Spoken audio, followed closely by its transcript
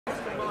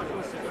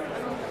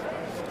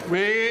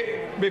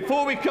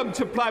Before we come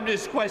to Prime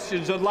Minister's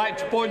questions, I'd like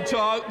to point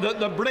out that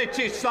the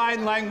British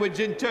Sign Language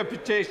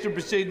interpretation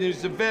proceeding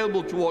is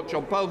available to watch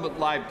on Parliament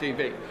Live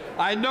TV.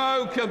 I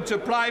now come to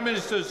Prime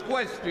Minister's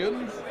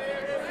questions.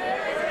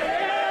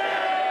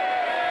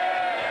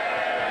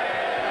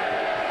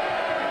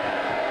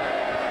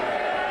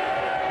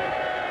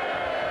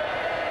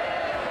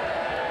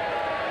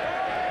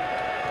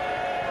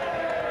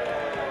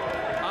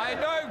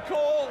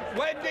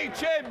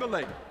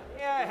 Chamberlain.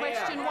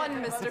 Question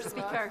 1, Mr.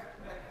 Speaker.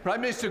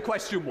 Prime Minister,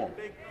 question 1.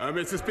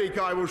 Mr.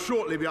 Speaker, I will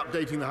shortly be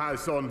updating the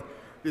House on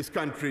this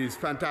country's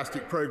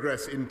fantastic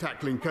progress in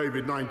tackling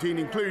COVID-19,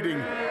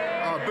 including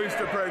our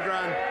booster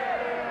programme,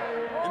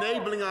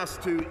 enabling us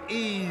to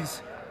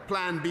ease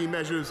Plan B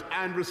measures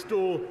and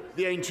restore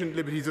the ancient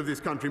liberties of this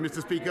country.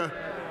 Mr. Speaker,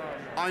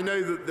 I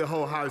know that the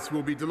whole House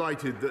will be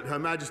delighted that Her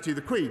Majesty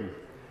the Queen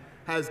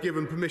has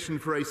given permission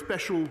for a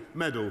special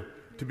medal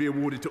to be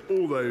awarded to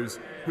all those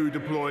who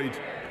deployed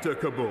to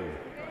Kabul.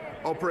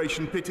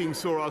 Operation Pitting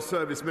saw our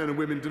servicemen and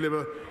women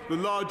deliver the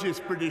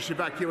largest British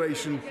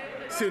evacuation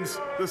since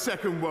the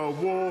Second World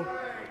War.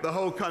 The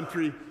whole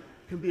country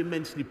can be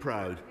immensely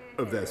proud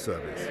of their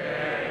service.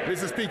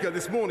 Mr. Speaker,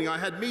 this morning I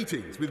had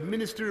meetings with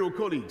ministerial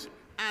colleagues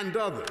and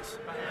others.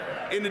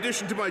 In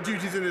addition to my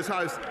duties in this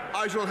House,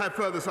 I shall have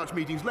further such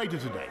meetings later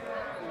today.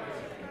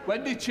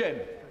 Wendy Chin.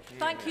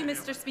 Thank you,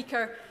 Mr.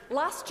 Speaker.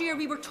 Last year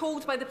we were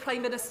told by the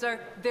Prime Minister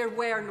there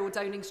were no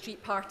Downing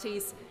Street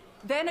parties.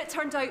 Then it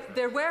turned out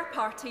there were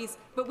parties,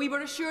 but we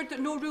were assured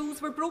that no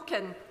rules were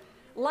broken.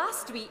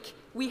 Last week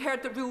we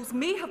heard that rules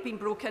may have been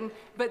broken,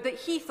 but that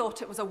he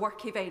thought it was a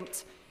work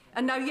event.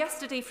 And now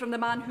yesterday from the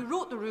man who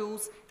wrote the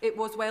rules, it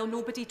was, well,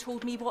 nobody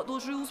told me what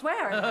those rules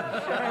were.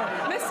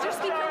 Mr.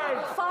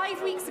 Speaker,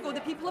 5 weeks ago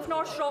the people of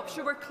North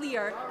Shropshire were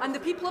clear, and the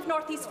people of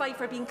North East Fife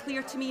are being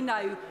clear to me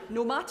now.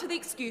 No matter the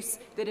excuse,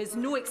 there is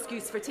no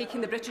excuse for taking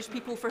the British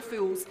people for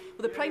fools.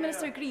 Will the Prime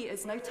Minister agree it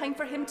is now time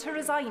for him to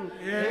resign?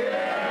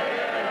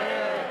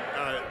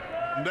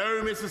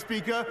 No, Mr.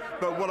 Speaker,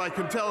 but what I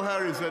can tell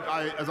her is that,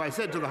 as I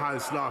said to the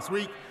House last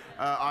week,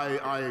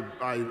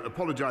 I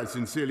apologise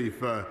sincerely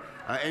for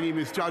any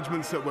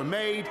misjudgments that were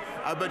made,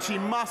 but she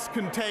must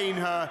contain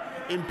her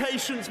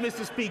impatience,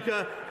 Mr.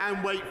 Speaker,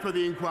 and wait for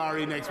the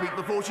inquiry next week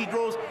before she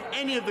draws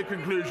any of the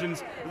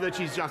conclusions that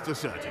she's just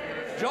asserted.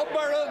 John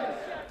Burrow.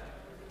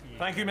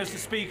 Thank you, Mr.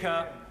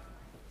 Speaker.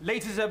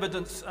 Latest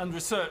evidence and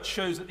research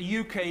shows that the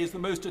UK is the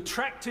most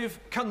attractive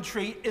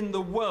country in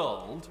the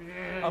world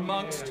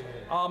amongst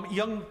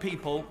young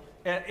people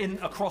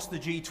across the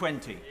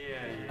G20.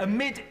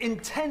 Amid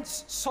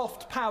intense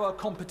soft power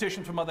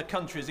competition from other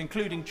countries,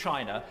 including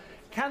China,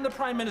 can the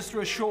Prime Minister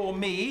assure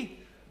me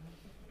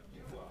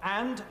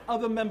and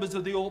other members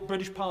of the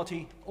British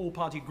Council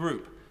All-Party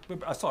Group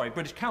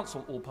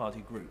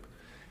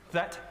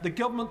that the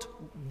government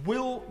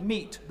will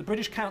meet the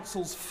British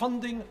Council's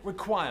funding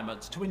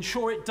requirements to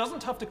ensure it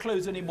doesn't have to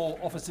close any more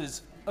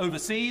offices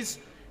overseas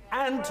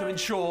and to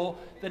ensure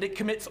that it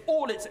commits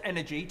all its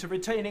energy to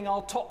retaining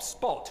our top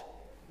spot?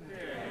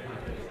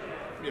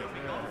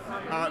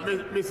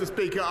 Mr.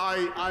 Speaker,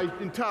 I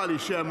entirely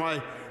share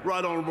my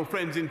right honourable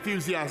friend's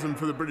enthusiasm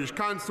for the British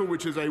Council,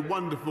 which is a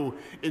wonderful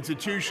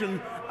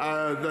institution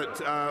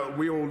that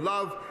we all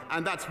love,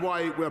 and that's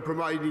why we're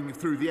providing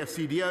through the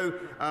FCDO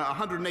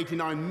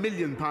 £189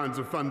 million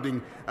of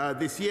funding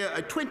this year,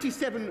 a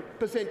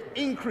 27%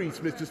 increase,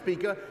 Mr.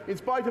 Speaker, in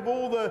spite of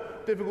all the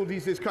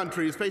difficulties this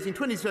country is facing,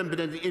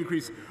 27%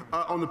 increase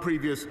on the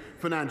previous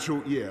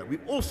financial year.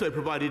 We've also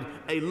provided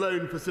a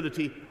loan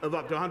facility of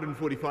up to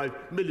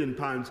 £145 million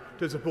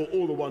to support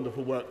all the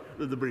wonderful work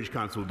that the British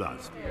Council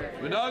does.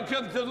 We now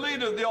come to the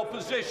Leader of the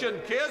Opposition,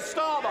 Keir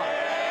Starmer.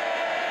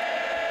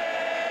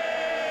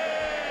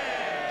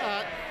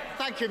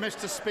 Thank you,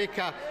 Mr.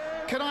 Speaker.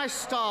 Can I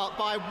start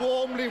by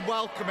warmly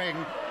welcoming...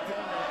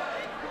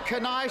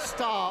 Can I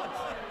start...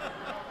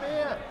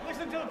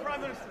 Listen to the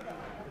Prime Minister.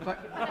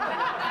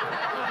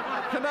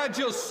 Can I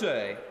just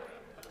say,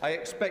 I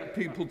expect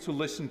people to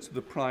listen to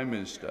the Prime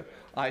Minister.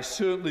 I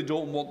certainly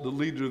don't want the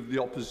Leader of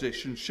the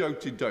Opposition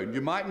shouted down.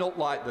 You might not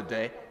like the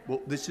day,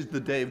 but this is the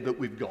day that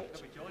we've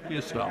got. Keir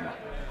Starmer.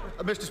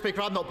 Mr.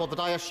 Speaker, I'm not bothered.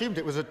 I assumed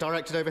it was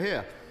directed over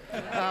here.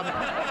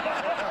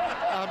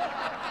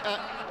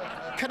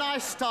 Can I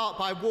start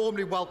by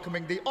warmly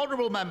welcoming the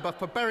honourable member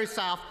for Bury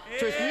South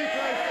to his new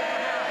place in the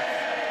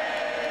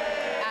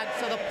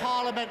House and to the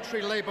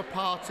Parliamentary Labour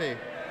Party.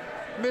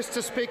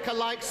 Mr. Speaker,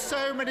 like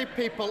so many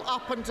people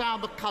up and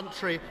down the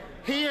country,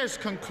 he has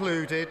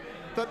concluded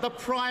that the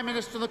Prime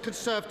Minister and the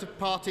Conservative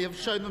Party have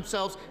shown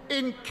themselves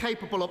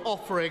incapable of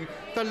offering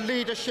the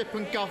leadership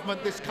and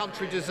government this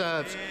country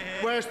deserves,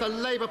 whereas the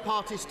Labour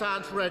Party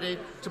stands ready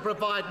to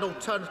provide an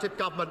alternative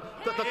government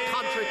that the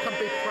country can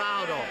be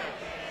proud of.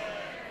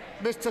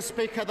 Mr.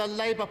 Speaker, the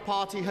Labour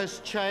Party has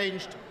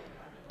changed,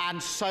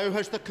 and so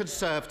has the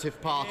Conservative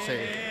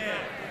Party.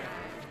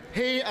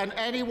 He and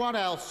anyone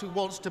else who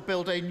wants to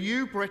build a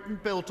new Britain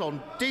built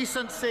on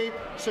decency,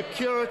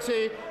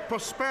 security,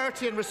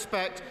 prosperity and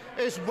respect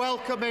is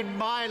welcome in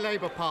my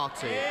Labour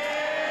Party.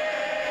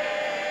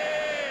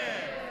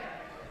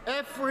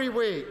 every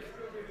week,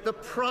 the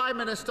Prime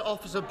Minister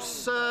offers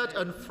absurd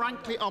and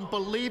frankly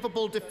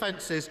unbelievable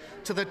defences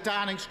to the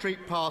Downing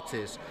Street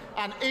parties,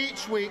 and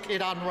each week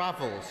it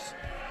unravels.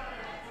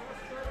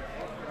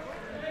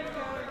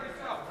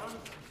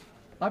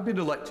 I've been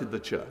elected the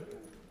chair.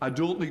 I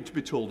don't need to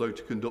be told how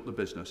to conduct the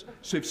business.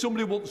 So if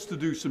somebody wants to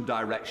do some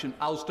direction,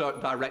 I'll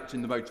start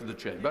directing them out of the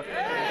chamber.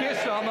 Keir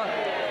Starmer.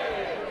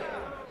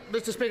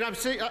 Mr. Speaker,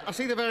 I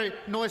see the very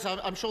noise.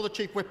 I'm sure the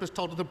Chief Whip has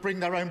told them to bring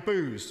their own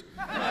booze.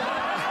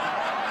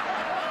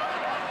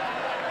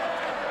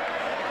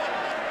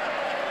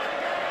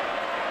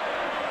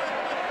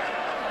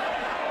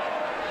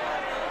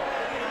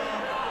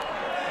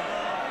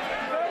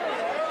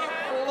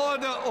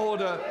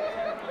 Order.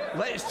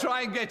 Let's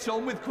try and get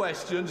on with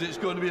questions. It's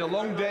going to be a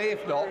long day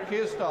if not.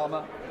 Keir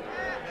Starmer.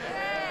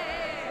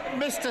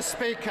 Mr.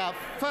 Speaker,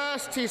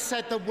 first he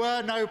said there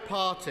were no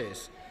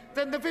parties.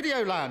 Then the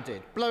video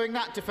landed, blowing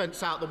that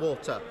defence out the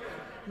water.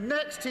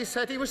 Next he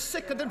said he was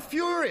sickened and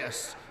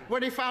furious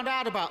when he found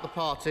out about the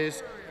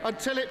parties,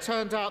 until it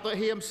turned out that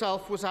he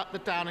himself was at the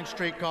Downing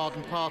Street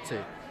garden party.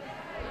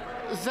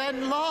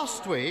 Then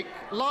last week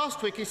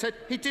he said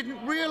he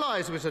didn't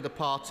realise he was at a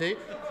party,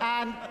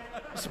 and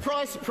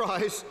surprise,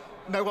 surprise,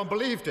 no one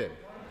believed him.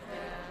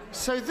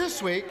 So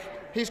this week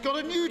he's got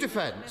a new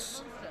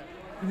defence.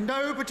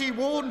 Nobody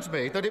warned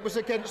me that it was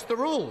against the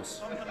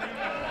rules.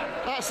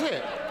 That's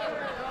it.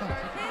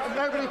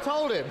 Nobody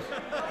told him.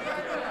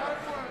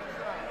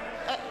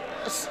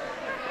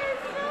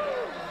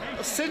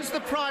 Since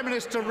the Prime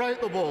Minister wrote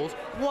the walls,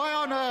 why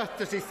on earth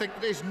does he think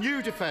that his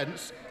new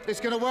defence is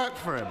going to work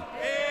for him?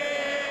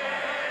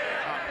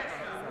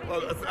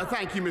 Well,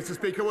 thank you, Mr.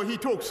 Speaker. Well, he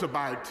talks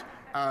about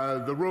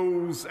the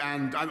rules,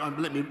 and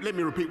let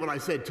me repeat what I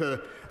said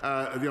to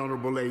the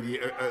honourable lady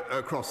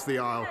across the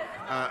aisle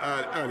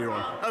earlier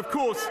on. Of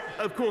course,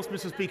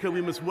 Mr. Speaker,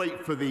 we must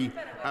wait for the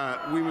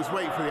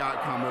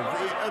outcome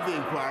of the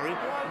inquiry.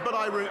 But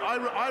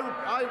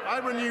I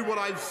renew what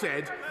I've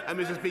said,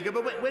 Mr. Speaker.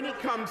 But when it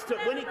comes to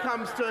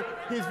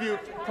his view,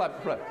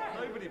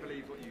 nobody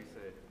believes what you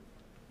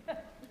said.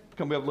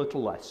 Can we have a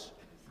little less?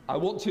 I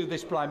want to hear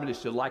this Prime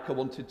Minister like I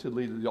wanted to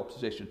leader of the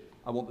opposition.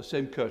 I want the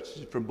same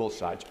courtesy from both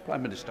sides.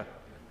 Prime Minister.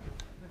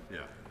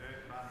 Yeah.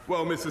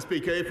 Well, Mr.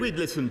 Speaker, if we'd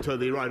listened to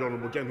the right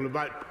honourable gentleman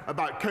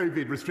about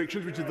COVID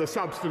restrictions, which is the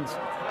substance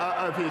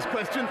of his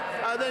question,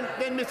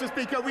 then, Mr.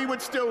 Speaker, we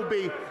would still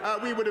be,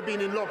 we would have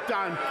been in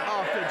lockdown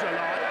after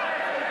July.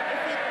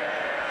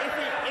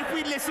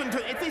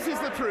 If this is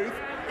the truth,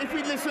 if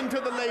we listened to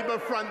the Labour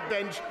front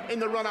bench in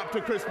the run-up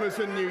to Christmas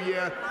and New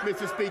Year,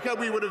 Mr. Speaker,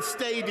 we would have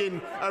stayed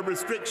in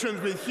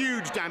restrictions with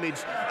huge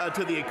damage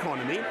to the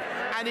economy.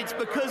 And it's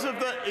because of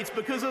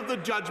the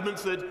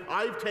judgments that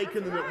I've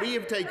taken and that we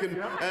have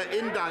taken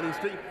in Downing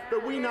Street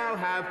that we now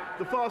have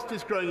the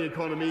fastest growing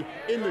economy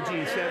in the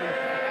G7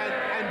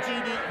 and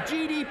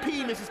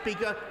GDP, Mr.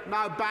 Speaker,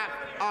 now back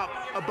up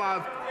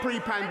above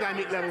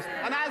pre-pandemic levels.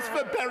 And as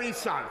for Bury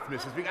South,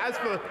 Mr. Speaker, as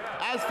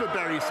for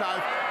Bury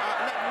South,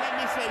 let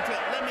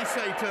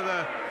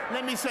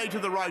me say to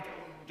the right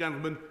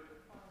gentleman,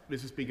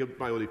 Mr. Speaker,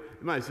 by all leave,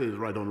 may I say to the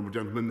right honourable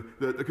gentleman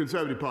that the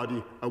Conservative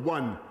Party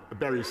won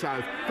Bury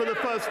South for the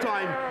first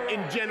time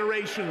in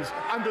generations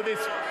under this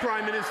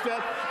Prime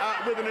Minister,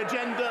 with an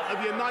agenda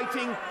of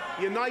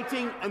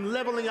uniting and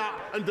levelling up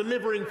and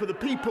delivering for the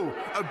people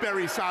of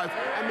Bury South.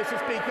 And, Mr.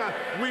 Speaker,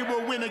 we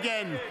will win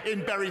again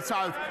in Bury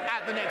South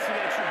at the next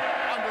election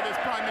under this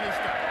Prime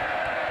Minister.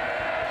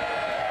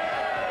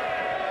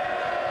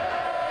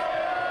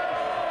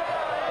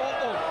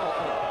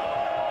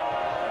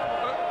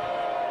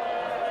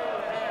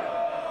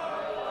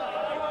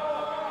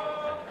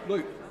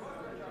 Look,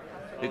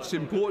 it's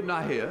important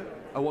I hear.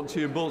 I want to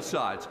hear both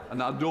sides,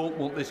 and I don't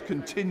want this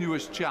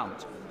continuous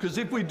chant. Because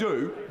if we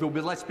do, there'll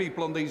be less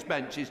people on these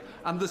benches.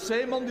 And the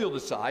same on the other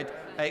side.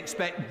 I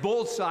expect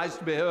both sides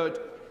to be heard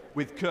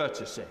with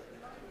courtesy.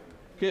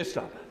 Keir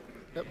Starmer.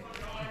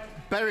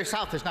 Bury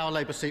South is now a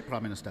Labour seat,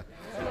 Prime Minister.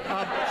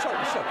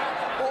 Sorry.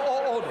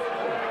 Order.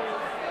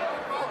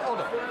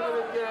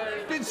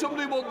 Did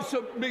somebody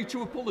want me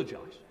to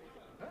apologise?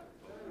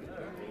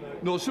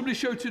 No, somebody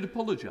shouted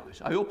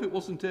apologise. I hope it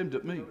wasn't aimed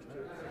at me.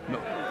 No.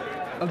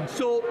 And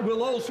so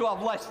we'll also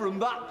have less from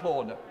that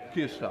corner,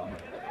 Keir Starmer.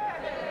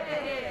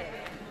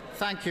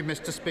 Thank you,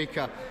 Mr.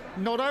 Speaker.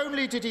 Not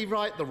only did he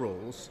write the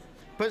rules,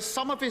 but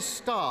some of his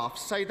staff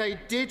say they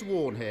did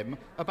warn him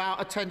about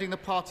attending the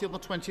party on the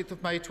 20th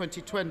of May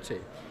 2020.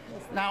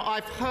 Now,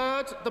 I've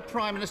heard the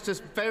Prime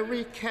Minister's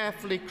very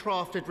carefully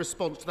crafted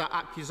response to that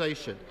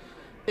accusation.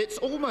 It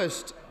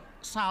almost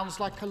sounds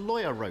like a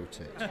lawyer wrote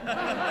it.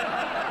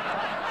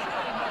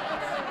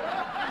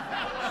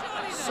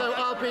 So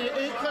I'll be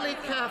equally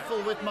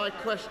careful with my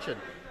question.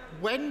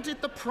 When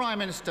did the Prime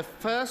Minister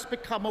first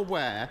become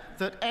aware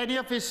that any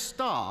of his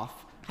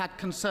staff had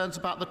concerns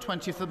about the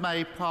 20th of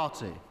May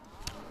party?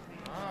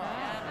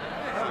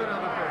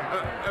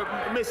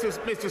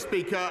 Mr.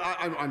 Speaker,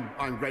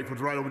 I'm grateful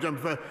to Right Honourable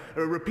Gentleman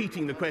for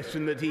repeating the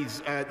question that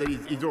he's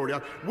already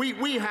asked.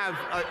 We have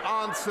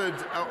answered,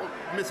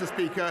 Mr.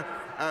 Speaker,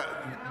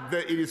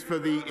 that it is for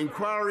the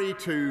inquiry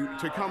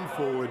to come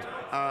forward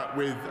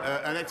with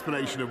an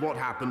explanation of what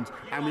happened,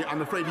 and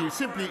I'm afraid he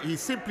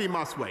simply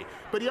must wait.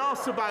 But he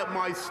asks about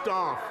my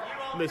staff,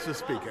 Mr.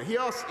 Speaker. He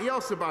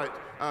asks about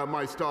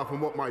my staff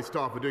and what my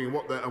staff are doing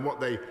and what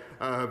they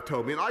have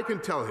told me. And I can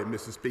tell him,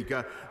 Mr.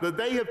 Speaker, that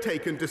they have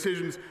taken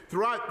decisions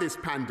throughout this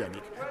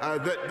pandemic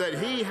that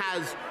he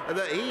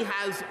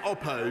has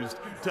opposed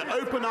to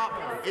open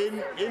up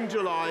in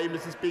July,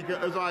 Mr. Speaker,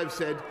 as I've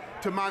said,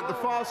 to mount the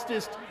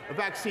fastest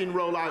vaccine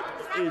rollout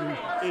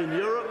in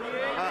Europe,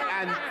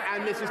 and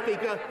Mr.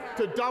 Speaker,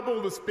 to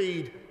double the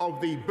speed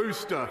of the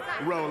booster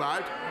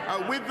rollout,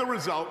 with the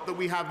result that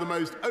we have the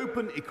most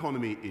open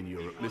economy in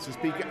Europe, Mr.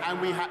 Speaker,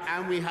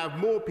 and we have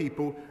more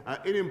people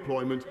in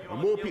employment and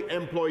more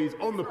employees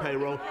on the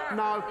payroll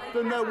now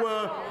than there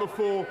were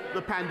before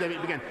the pandemic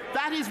began.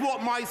 That is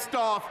what my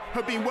staff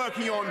have been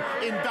working on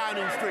in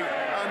Downing Street,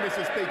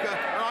 Mr. Speaker,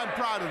 and I'm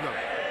proud of them.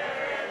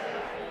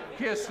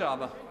 Keir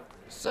Starmer.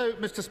 So,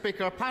 Mr.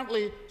 Speaker,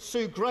 apparently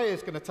Sue Gray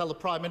is going to tell the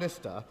Prime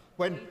Minister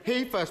when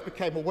he first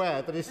became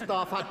aware that his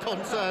staff had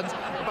concerns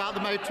about the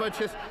May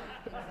 20th.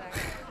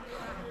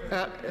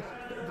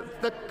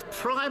 The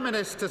Prime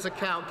Minister's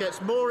account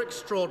gets more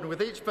extraordinary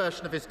with each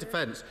version of his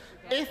defence.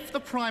 If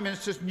the Prime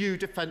Minister's new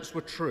defence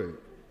were true,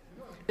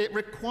 it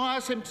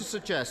requires him to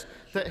suggest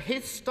that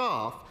his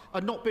staff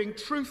are not being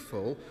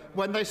truthful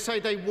when they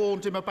say they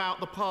warned him about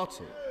the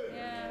party.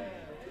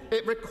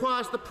 It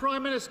requires the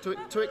Prime Minister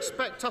to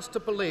expect us to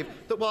believe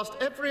that whilst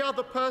every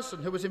other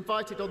person who was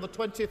invited on the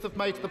 20th of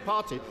May to the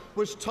party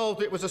was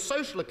told it was a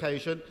social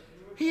occasion,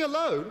 he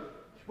alone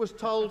was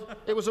told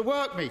it was a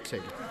work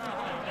meeting.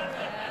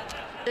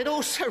 It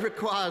also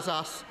requires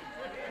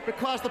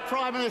the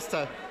Prime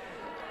Minister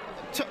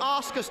to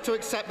ask us to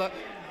accept that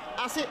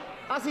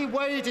as he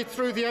waded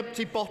through the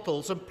empty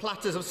bottles and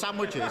platters of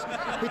sandwiches,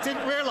 he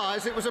didn't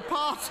realise it was a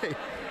party.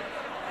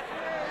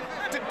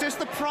 Does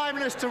the Prime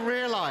Minister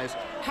realise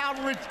how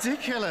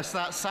ridiculous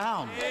that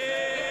sounds?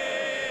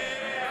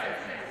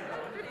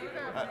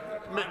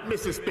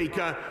 Mr.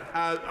 Speaker,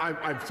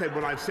 I've said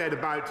what I've said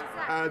about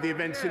the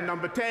events in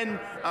Number 10.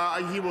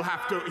 He will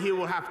have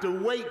to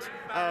wait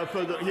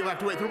for the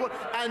report.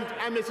 And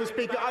Mr.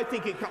 Speaker, I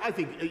think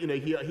you know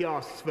he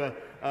asks for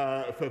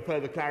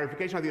further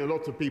clarification. I think there are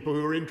lots of people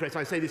who are interested.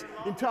 I say this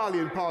entirely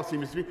in passing,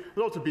 Mr. Speaker.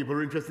 Lots of people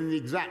are interested in the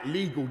exact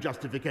legal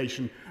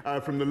justification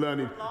from the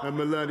learned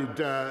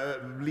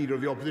leader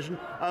of the opposition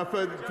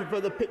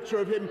for the picture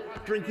of him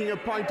drinking a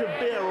pint of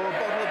beer or a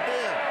bottle of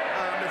beer.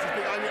 Mr.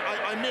 Speaker,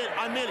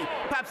 I merely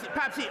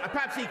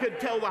perhaps he could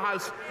tell the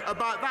House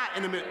about that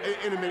in a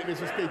minute,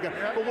 Mr. Speaker.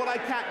 But what I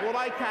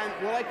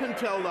can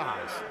tell the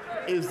House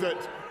is that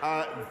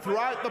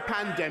throughout the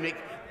pandemic,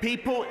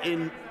 people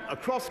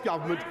across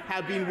government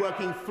have been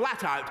working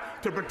flat out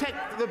to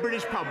protect the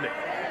British public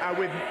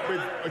with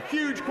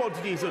huge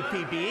quantities of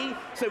PPE,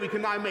 so we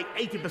can now make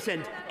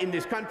 80% in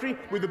this country,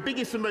 with the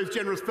biggest and most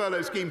generous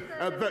furlough scheme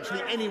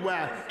virtually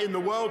anywhere in the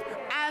world,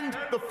 and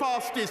the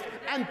fastest.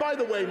 And by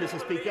the way, Mr.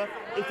 Speaker,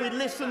 if we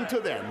listened to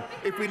them,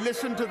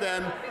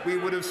 we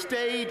would have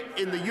stayed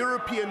in the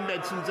European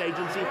Medicines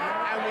Agency,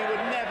 and we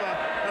would never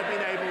have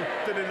been able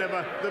to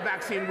deliver the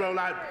vaccine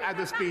rollout at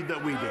the speed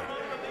that we did.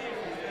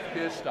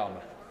 Keir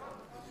Starmer.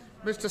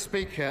 Mr.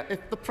 Speaker,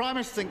 if the Prime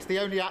Minister thinks the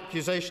only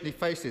accusation he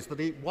faces that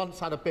he once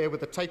had a beer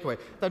with a takeaway,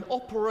 then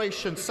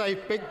Operation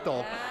Save Big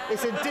Dog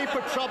is in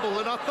deeper trouble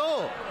than I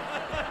thought.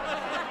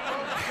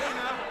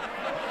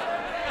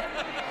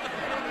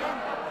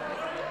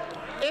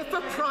 If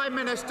a Prime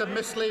Minister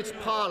misleads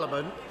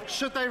Parliament,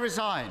 should they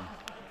resign?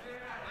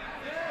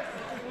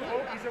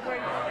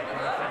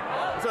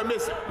 So,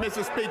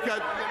 Mr.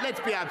 Speaker, let's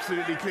be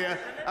absolutely clear.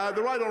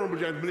 The Right Honourable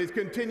Gentleman is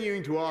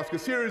continuing to ask a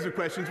series of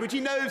questions which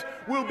he knows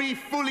will be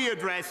fully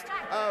addressed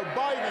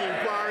by the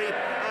inquiry.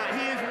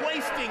 He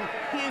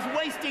is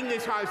wasting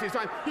this House's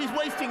time. He's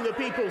wasting the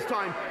people's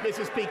time,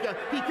 Mr. Speaker.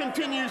 He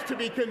continues to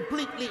be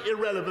completely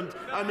irrelevant,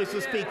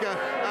 Mr. Speaker,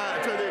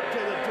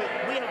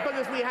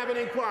 because we have an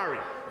inquiry.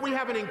 We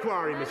have an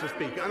inquiry, Mr.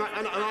 Speaker,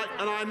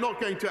 and I'm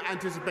not going to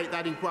anticipate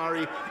that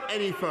inquiry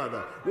any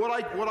further.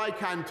 What I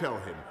can tell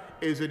him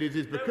is that it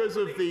is because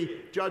of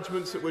the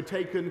judgments that were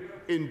taken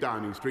in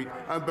Downing Street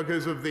and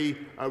because of the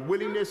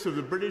willingness of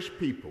the British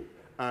people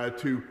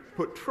to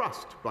put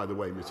trust, by the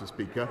way, Mr.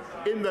 Speaker,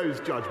 in those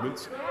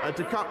judgments,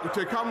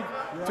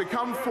 to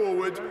come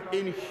forward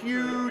in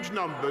huge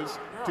numbers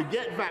to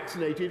get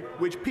vaccinated,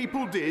 which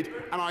people did,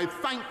 and I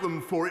thank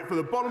them for it from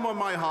the bottom of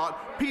my heart.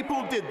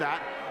 People did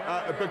that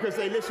because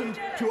they listened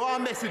to our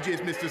messages,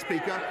 Mr.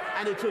 Speaker,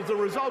 and it's as a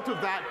result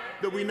of that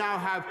that we now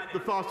have the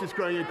fastest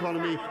growing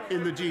economy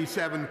in the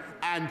G7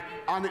 and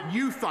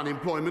youth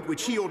unemployment,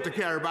 which he ought to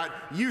care about,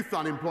 youth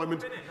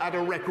unemployment at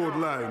a record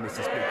low,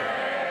 Mr.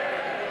 Speaker.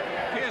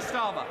 Keir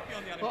Starmer.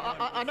 Well,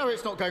 I know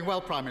it's not going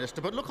well, Prime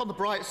Minister, but look on the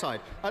bright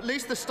side. At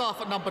least the staff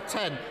at Number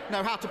 10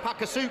 know how to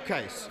pack a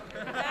suitcase.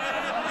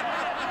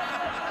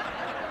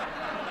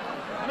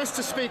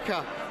 Mr.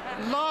 Speaker,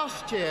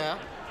 last year,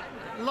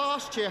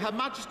 Her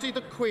Majesty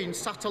the Queen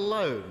sat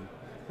alone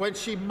when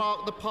she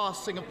marked the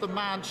passing of the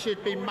man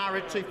she'd been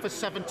married to for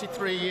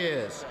 73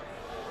 years.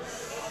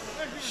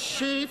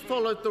 She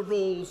followed the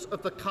rules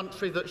of the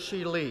country that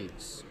she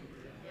leads.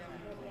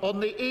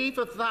 On the eve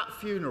of that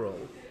funeral,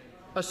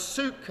 a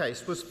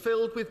suitcase was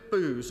filled with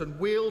booze and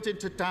wheeled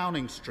into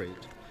Downing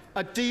Street.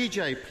 A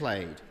DJ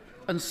played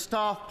and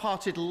staff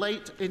partied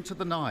late into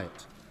the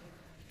night.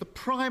 The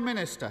Prime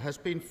Minister has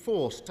been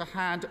forced to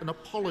hand an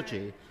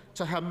apology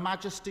to Her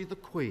Majesty the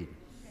Queen.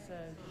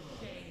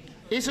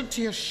 Isn't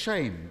he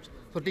ashamed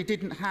that he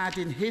didn't hand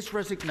in his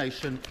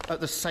resignation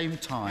at the same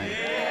time?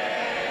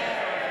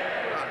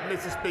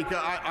 Mr. Speaker,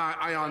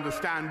 I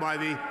understand why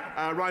the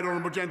right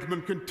honourable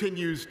gentleman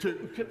continues to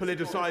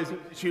politicise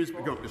issues.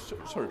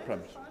 Sorry, Prime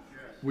Minister.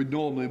 We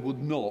normally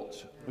would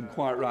not, and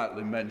quite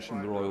rightly, mention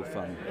the royal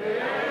family.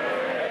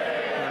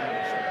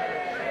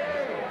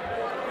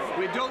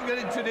 We don't get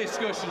into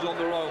discussions on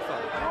the royal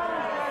family.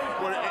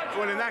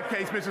 Well, in that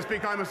case, Mr.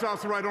 Speaker, I must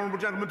ask the right honourable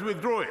gentleman to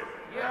withdraw it.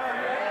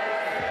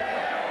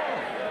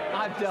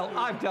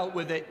 I've dealt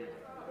with it.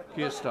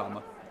 Keir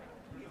Starmer.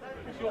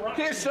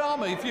 Keir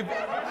Starmer,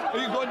 are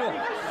you going to...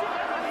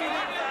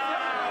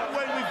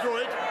 Won't withdraw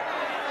it.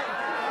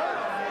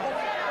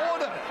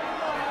 Order.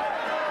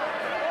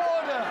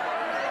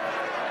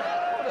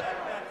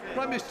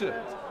 Prime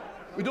Minister,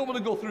 we don't want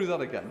to go through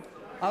that again.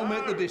 I'll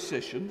make the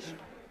decisions.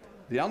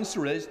 The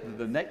answer is that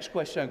the next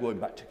question I'm going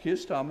back to Keir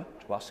Starmer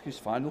to ask his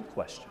final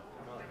question.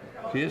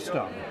 Keir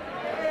Starmer.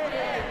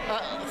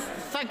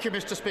 Thank you,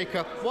 Mr.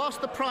 Speaker. Whilst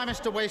the Prime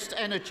Minister wastes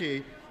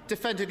energy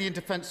defending the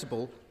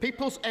indefensible,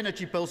 people's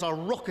energy bills are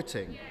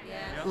rocketing.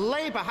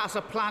 Labour has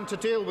a plan to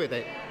deal with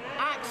it.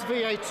 Axe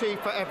VAT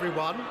for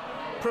everyone,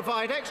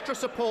 provide extra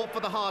support for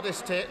the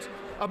hardest hit,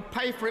 and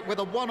pay for it with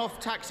a one-off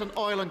tax on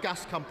oil and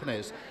gas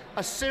companies.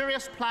 A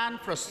serious plan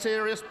for a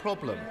serious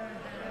problem.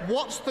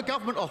 What's the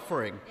government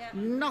offering?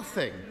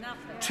 Nothing.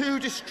 Too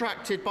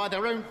distracted by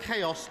their own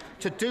chaos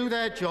to do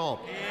their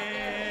job.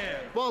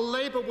 While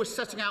Labour was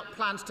setting out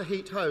plans to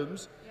heat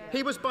homes,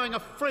 he was buying a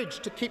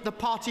fridge to keep the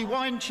party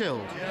wine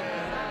chilled.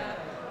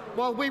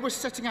 While we were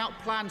setting out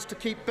plans to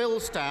keep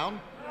bills down,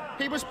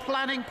 he was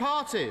planning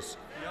parties.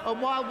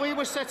 And while we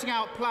were setting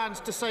out plans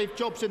to save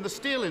jobs in the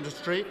steel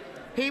industry,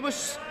 he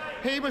was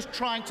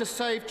trying to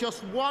save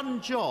just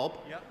one job,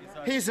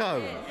 his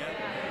own.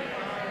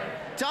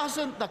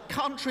 Doesn't the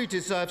country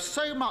deserve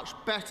so much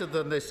better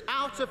than this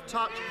out of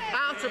touch,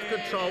 out of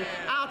control,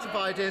 out of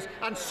ideas,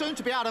 and soon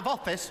to be out of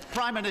office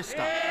Prime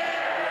Minister?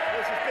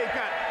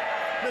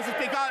 Mr.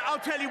 Speaker, I'll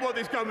tell you what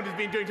this government has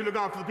been doing to look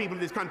after the people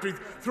of this country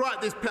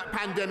throughout this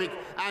pandemic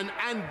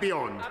and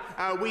beyond.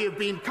 We have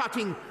been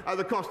cutting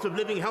the cost of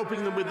living,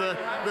 helping them with the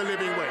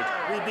living wage.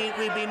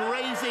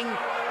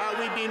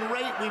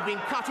 We've been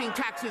cutting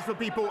taxes for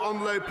people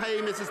on low pay,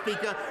 Mr.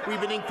 Speaker.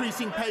 We've been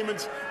increasing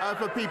payments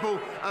for people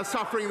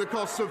suffering the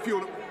costs of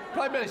fuel.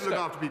 Prime Minister,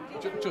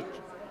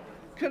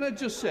 can I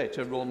just say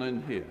to everyone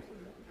in here,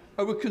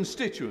 our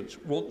constituents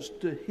wants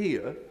to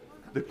hear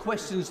the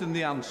questions and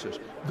the answers.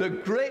 The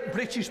great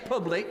British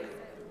public,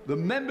 the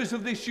members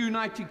of this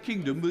United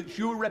Kingdom which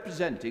you're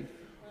representing,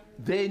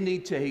 they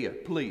need to hear.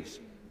 Please,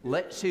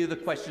 let's hear the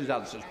questions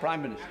and answers.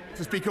 Prime Minister.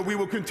 Mr. Speaker, we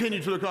will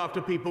continue to look after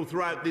people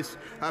throughout this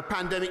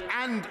pandemic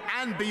and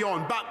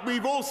beyond. But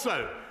we've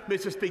also,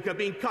 Mr. Speaker,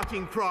 been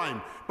cutting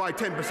crime by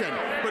 10%,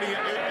 putting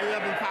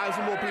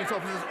 11,000 more police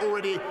officers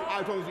already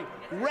out on the street.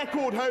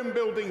 Record home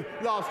building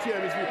last year,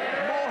 Mr.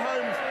 Speaker. More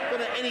homes than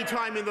at any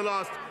time in the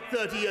last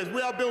 30 years.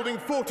 We are building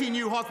 40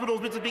 new hospitals,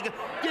 Mr. Speaker.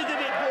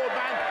 Gigabit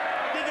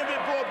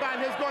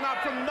broadband has gone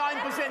up from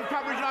 9%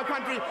 coverage in our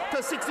country to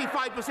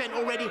 65%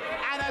 already.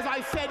 And as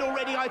I said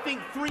already, I think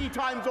 3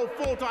 times or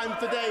 4 times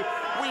today,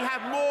 we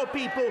have more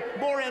people,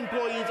 more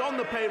employees on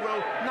the payroll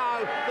now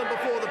than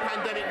before the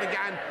pandemic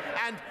began.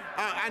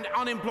 And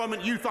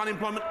unemployment, youth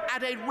unemployment,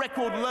 at a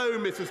record low,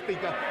 Mr.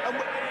 Speaker. And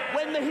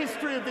when the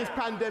history of this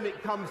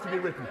pandemic comes to be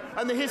written,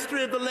 and the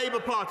history of the Labour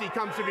Party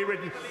comes to be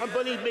written, and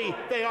believe me,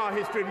 they are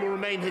history and will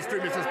remain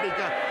history, Mr.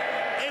 Speaker,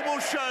 it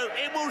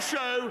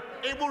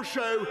will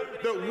show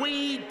that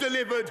we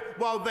delivered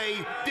while they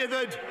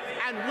dithered,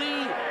 and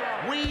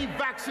we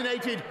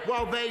vaccinated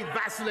while they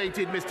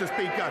vacillated, Mr.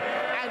 Speaker.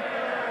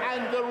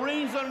 And the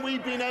reason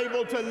we've been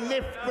able to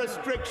lift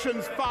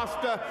restrictions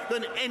faster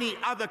than any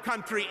other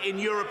country in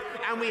Europe,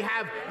 and we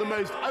have the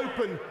most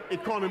open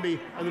economy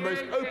and the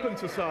most open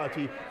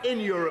society in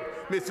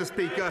Europe, Mr.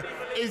 Speaker,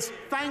 is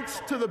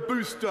thanks to the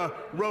booster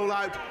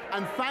rollout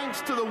and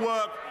thanks to the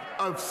work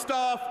of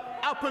staff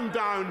up and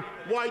down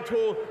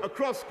Whitehall,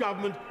 across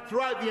government,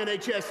 throughout the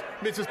NHS,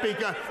 Mr.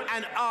 Speaker,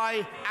 and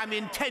I am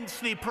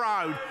intensely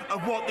proud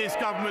of what this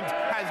government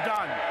has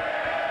done.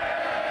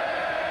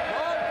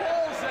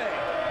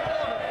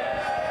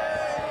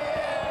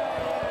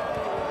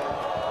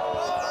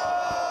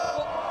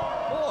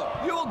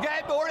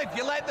 If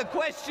you let the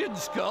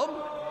questions come.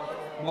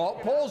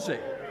 Mark Palsey.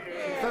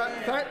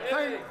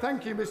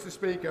 Thank you, Mr.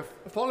 Speaker.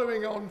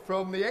 Following on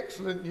from the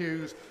excellent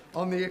news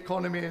on the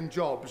economy and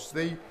jobs,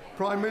 the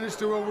Prime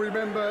Minister will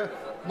remember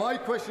my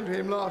question to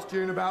him last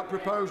June about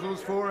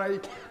proposals for a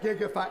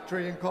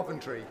gigafactory in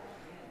Coventry.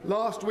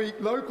 last week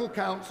local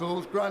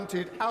councils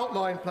granted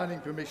outline planning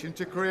permission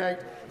to create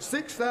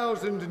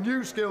 6,000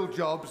 new skilled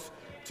jobs,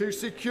 to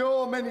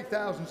secure many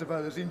thousands of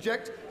others,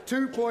 inject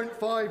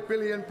 £2.5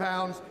 billion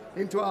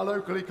into our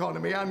local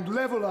economy and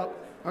level up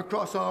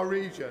across our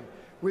region.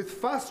 With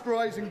fast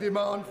rising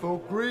demand for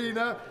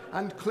greener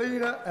and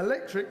cleaner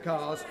electric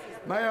cars,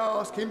 may I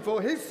ask him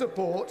for his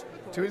support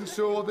to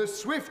ensure the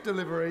swift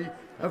delivery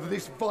of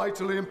this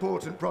vitally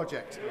important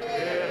project?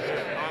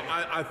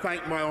 I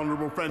thank my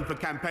honourable friend for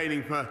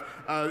campaigning for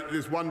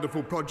this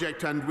wonderful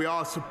project, and we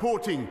are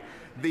supporting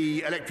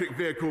the electric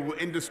vehicle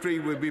industry.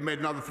 We made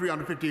another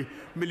 £350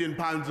 million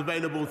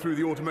available through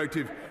the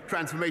Automotive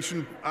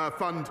Transformation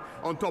Fund,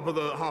 on top of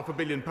the £500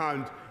 million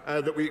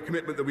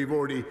commitment that we've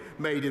already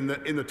made in the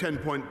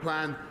 10-point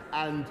plan.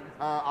 And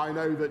I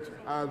know that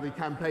the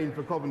campaign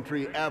for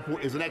Coventry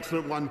Airport is an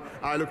excellent one.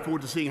 I look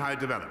forward to seeing how it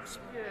develops.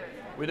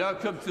 We now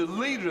come to the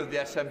Leader of the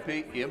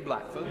SNP, Ian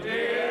Blackford.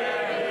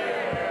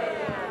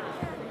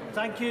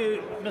 Thank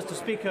you, Mr.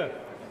 Speaker.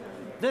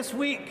 This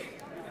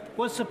week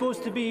was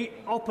supposed to be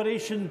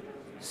Operation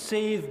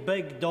Save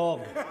Big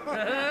Dog,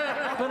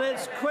 but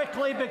it's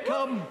quickly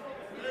become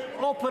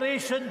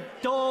Operation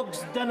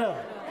Dog's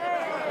Dinner.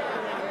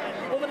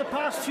 Over the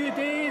past few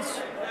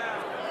days,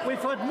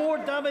 we've had more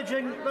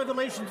damaging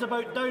revelations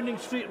about Downing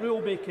Street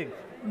rule-making,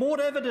 more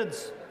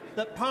evidence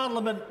that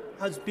Parliament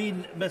has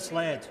been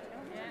misled,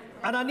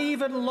 and an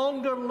even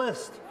longer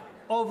list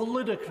of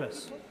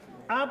ludicrous,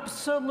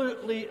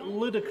 absolutely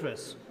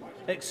ludicrous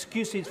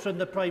excuses from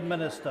the Prime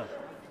Minister.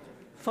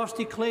 First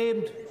he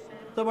claimed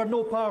there were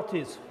no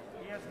parties.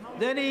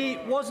 Then he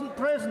wasn't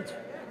present.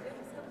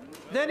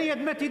 Then he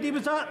admitted he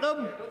was at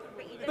them,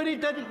 but he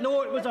didn't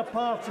know it was a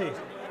party.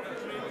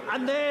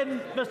 And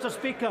then, Mr.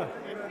 Speaker,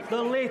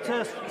 the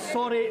latest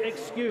sorry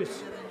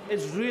excuse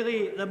is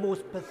really the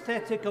most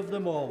pathetic of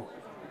them all.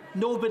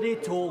 Nobody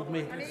told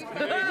me.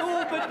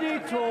 Nobody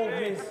told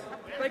me.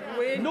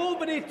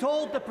 Nobody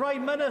told the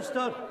Prime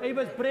Minister he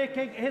was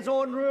breaking his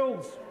own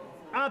rules.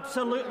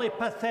 Absolutely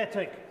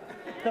pathetic.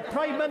 The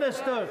Prime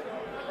Minister,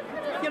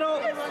 you know,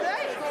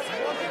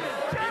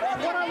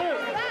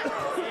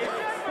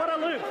 what a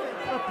look.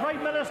 The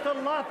Prime Minister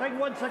laughing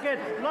once again,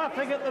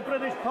 laughing at the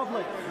British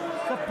public.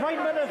 The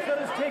Prime Minister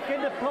is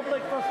taking the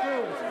public for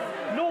fools.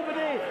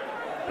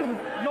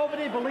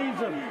 Nobody believes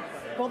him.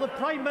 Will the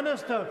Prime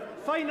Minister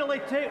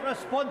finally take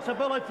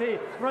responsibility,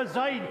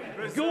 resign?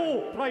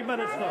 Go, Prime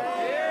Minister.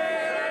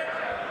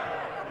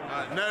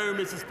 No,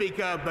 Mr.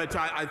 Speaker, but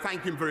I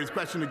thank him for his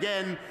question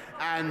again,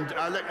 and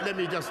let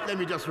me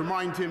just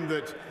remind him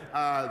that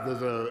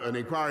there's an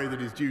inquiry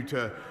that is due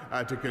to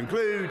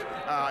conclude.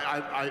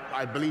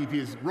 I believe he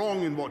is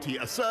wrong in what he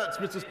asserts,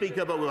 Mr.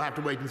 Speaker, but we'll have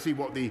to wait and see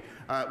what the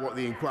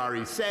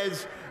inquiry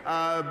says.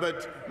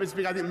 But, Mr.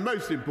 Speaker, I think the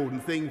most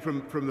important thing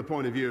from the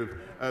point of view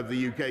of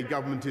the UK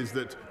government is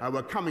that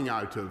we're coming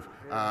out of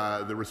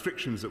the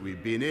restrictions that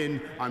we've been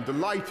in. I'm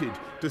delighted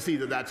to see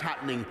that that's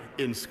happening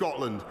in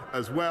Scotland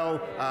as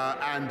well,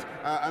 and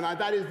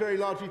that is very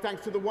largely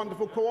thanks to the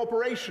wonderful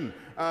cooperation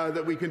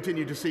that we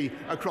continue to see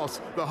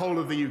across the whole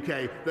of the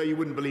UK, though you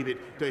wouldn't believe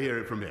it to hear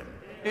it from him.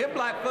 Ian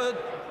Blackford.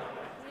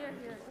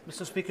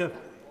 Mr. Speaker,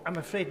 I'm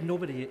afraid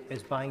nobody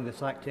is buying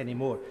this Act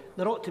anymore.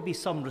 There ought to be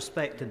some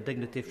respect and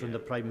dignity from the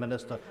Prime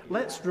Minister.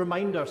 Let's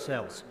remind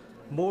ourselves,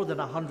 more than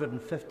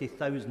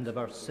 150,000 of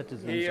our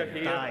citizens have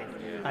died,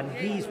 and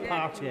he's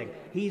partying,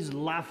 he's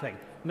laughing.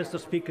 Mr.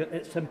 Speaker,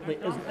 it simply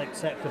isn't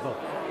acceptable.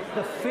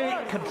 The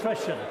fake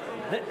contrition,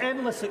 the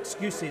endless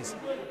excuses,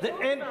 the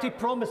empty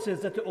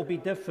promises that it will be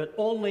different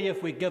only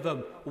if we give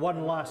him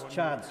one last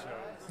chance.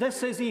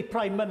 This is a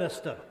Prime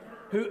Minister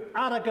who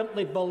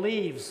arrogantly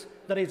believes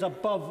that he's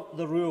above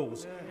the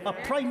rules. A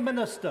Prime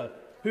Minister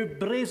who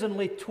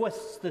brazenly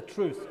twists the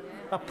truth.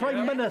 A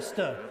Prime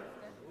Minister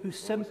who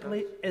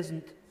simply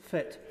isn't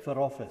fit for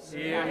office.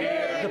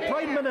 The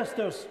Prime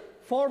Minister's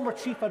former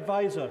Chief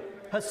Advisor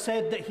has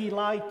said that he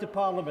lied to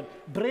Parliament,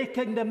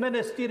 breaking the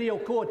ministerial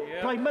code.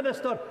 Prime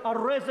Minister, a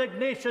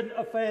resignation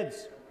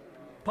offence.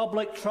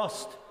 Public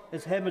trust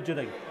is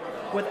hemorrhaging.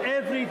 With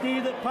every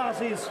day that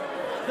passes,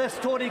 this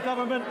Tory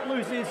government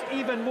loses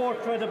even more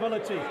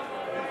credibility.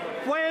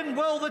 When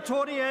will the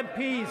Tory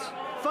MPs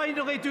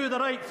finally do the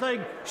right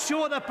thing?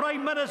 Show the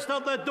Prime Minister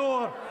the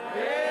door.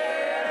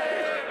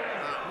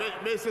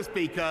 Mr.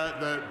 Speaker,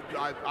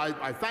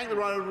 I thank the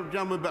right honourable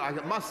gentleman, but I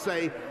must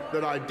say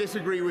that I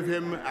disagree with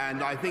him,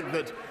 and I think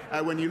that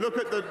when you look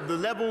at the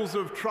levels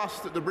of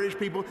trust that the British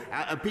people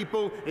and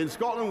people in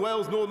Scotland,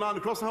 Wales, Northern Ireland,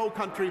 across the whole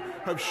country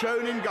have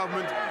shown in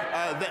government,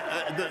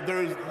 that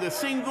there is the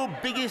single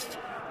biggest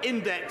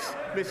index,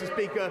 Mr.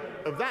 Speaker,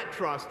 of that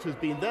trust has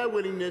been their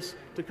willingness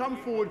to come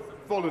forward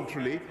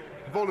voluntarily,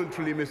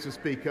 Mr.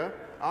 Speaker,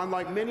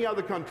 unlike many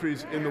other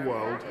countries in the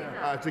world,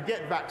 to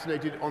get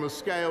vaccinated on a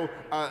scale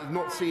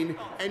not seen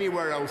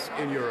anywhere else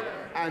in Europe.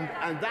 And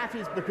that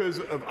is because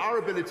of our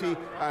ability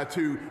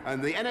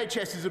and the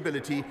NHS's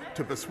ability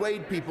to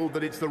persuade people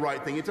that it's the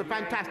right thing. It's a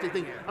fantastic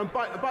thing. And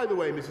by the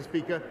way, Mr.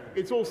 Speaker,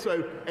 it's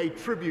also a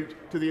tribute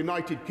to the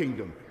United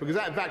Kingdom, because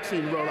that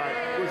vaccine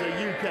rollout was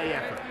a UK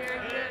effort.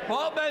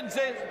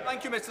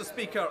 Thank you, Mr.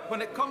 Speaker.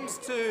 When it comes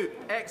to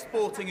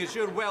exporting, as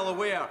you're well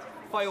aware,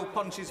 file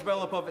punches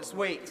well above its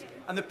weight.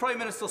 And the Prime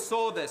Minister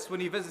saw this when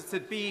he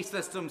visited BE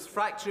Systems'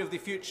 Factory of the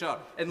Future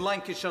in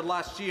Lancashire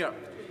last year.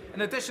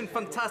 In addition,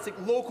 fantastic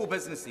local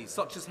businesses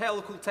such as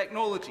Helical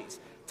Technologies,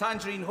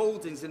 Tangerine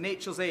Holdings and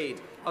Nature's Aid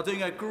are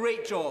doing a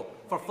great job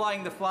for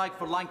flying the flag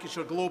for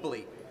Lancashire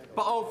globally.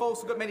 But I've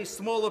also got many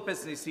smaller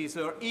businesses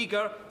who are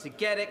eager to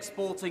get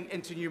exporting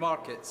into new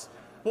markets.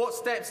 What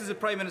steps is the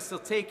Prime Minister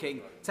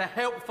taking to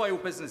help file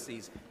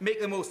businesses make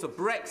the most of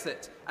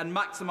Brexit and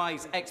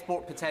maximise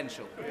export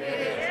potential?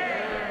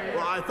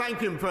 Well, I thank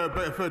him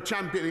for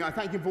championing. I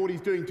thank him for what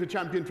he's doing to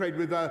champion trade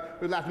with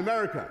Latin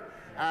America.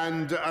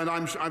 And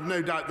I've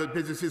no doubt that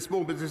businesses,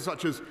 small businesses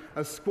such as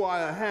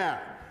Squire Hare,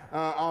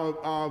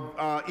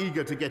 are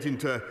eager to get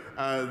into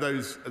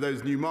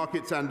those new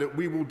markets, and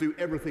we will do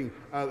everything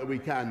that we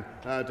can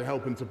to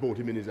help and support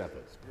him in his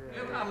efforts.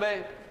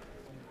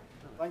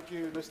 Thank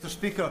you, Mr.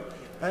 Speaker.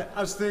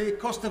 As the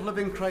cost of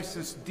living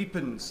crisis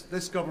deepens,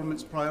 this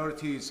government's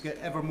priorities get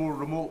ever more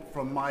remote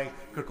from my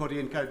Kirkcaldy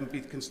and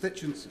Cowdenbeath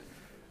constituency.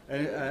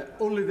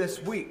 Only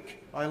this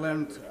week, I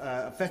learned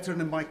a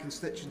veteran in my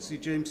constituency,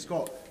 James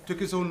Scott, took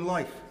his own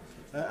life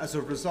as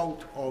a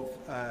result of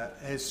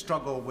his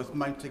struggle with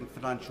mounting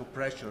financial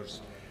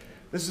pressures.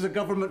 This is a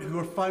government who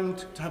are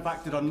found to have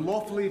acted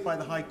unlawfully by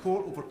the High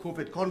Court over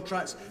COVID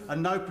contracts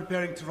and now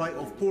preparing to write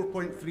off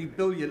 £4.3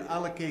 billion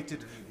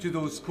allocated to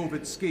those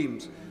COVID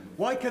schemes.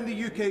 Why can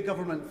the UK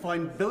government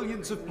find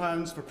billions of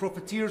pounds for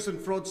profiteers and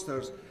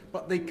fraudsters,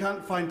 but they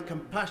can't find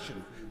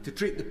compassion to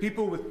treat the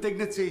people with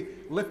dignity,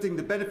 lifting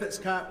the benefits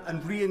cap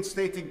and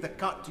reinstating the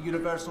cut to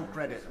universal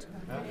credit?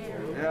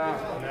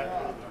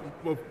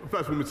 Well,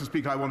 first of all, Mr.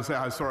 Speaker, I want to say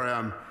how sorry I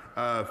am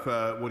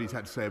for what he's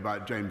had to say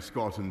about James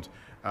Scott, and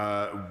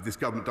this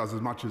government does as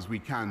much as we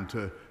can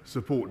to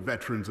support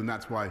veterans, and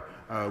that's why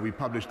we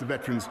published the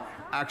Veterans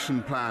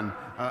Action Plan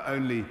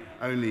only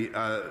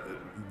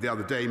the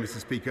other day, Mr.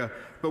 Speaker.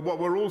 But what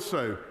we're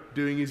also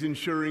doing is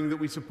ensuring that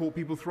we support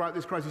people throughout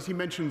this crisis. He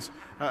mentions,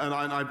 and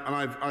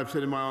I've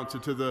said in my answer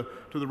to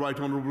the right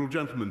honourable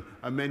gentleman,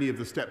 many of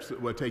the steps that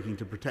we're taking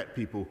to protect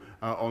people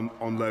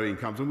on low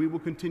incomes, and we will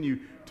continue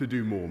to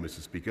do more,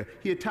 Mr. Speaker.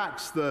 He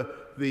attacks the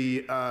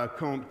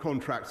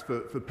contracts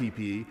for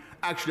PPE.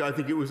 Actually, I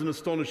think it was an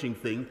astonishing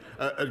thing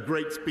at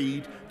great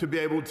speed to be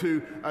able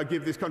to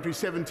give this country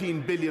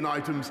 17 billion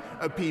items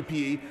of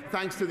PPE,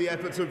 thanks to the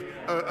efforts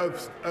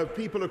of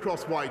people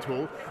across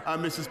Whitehall.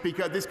 Mr.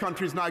 Speaker, this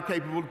country is now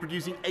capable of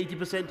producing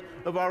 80%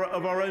 of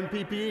our own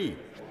PPE.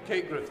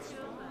 Kate Griffiths.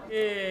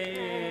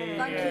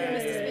 Thank you,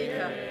 Mr.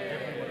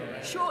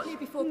 Speaker. Shortly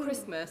before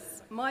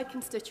Christmas, my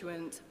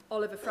constituent,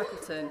 Oliver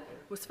Freckleton,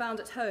 was found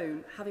at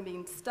home having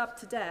been stabbed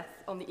to death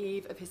on the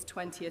eve of his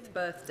 20th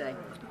birthday.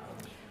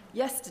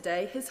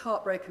 Yesterday, his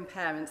heartbroken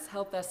parents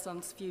held their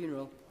son's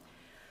funeral.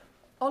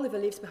 Oliver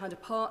leaves behind a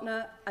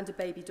partner and a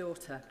baby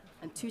daughter,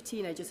 and 2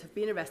 teenagers have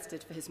been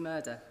arrested for his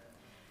murder.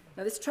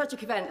 Now, this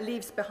tragic event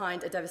leaves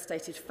behind a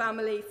devastated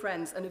family,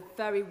 friends, and a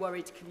very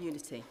worried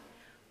community.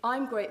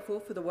 I'm grateful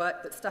for the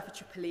work that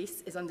Staffordshire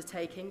Police is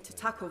undertaking to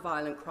tackle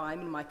violent crime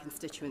in my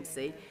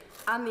constituency,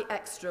 and the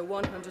extra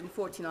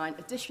 149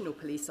 additional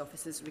police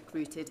officers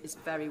recruited is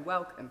very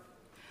welcome.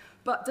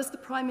 But does the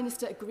Prime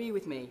Minister agree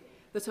with me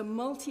that a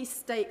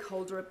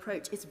multi-stakeholder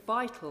approach is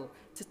vital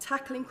to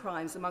tackling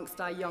crimes amongst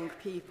our young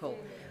people?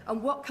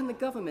 And what can the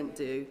government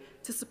do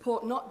to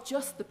support not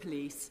just the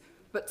police,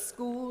 but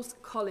schools,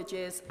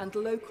 colleges and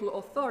local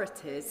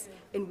authorities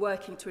in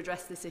working to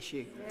address this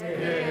issue?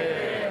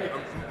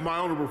 My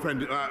honourable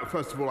friend,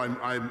 first of all,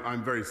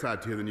 I'm very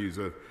sad to hear the news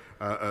of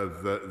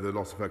the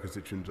loss of her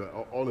constituent,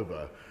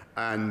 Oliver.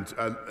 And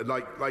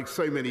like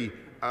so many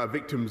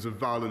victims of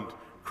violent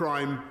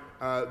crime,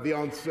 the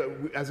answer,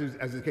 as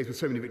is the case with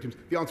so many victims,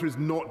 the answer is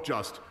not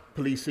just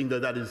policing, though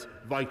that is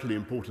vitally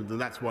important,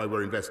 and that's why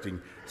we're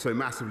investing so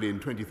massively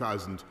in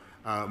 20,000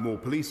 more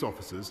police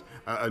officers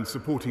and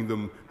supporting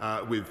them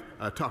with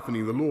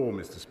toughening the law,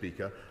 Mr.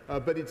 Speaker.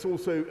 But it's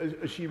also,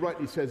 as she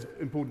rightly says,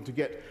 important to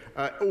get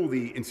all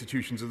the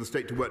institutions of the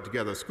state to work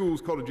together: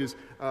 schools, colleges,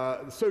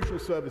 social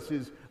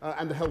services,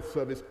 and the health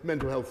service,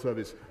 mental health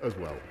service as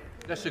well.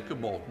 Jessica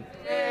Morton.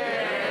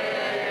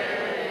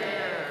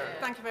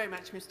 Thank you very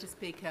much, Mr.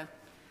 Speaker.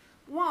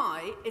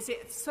 Why is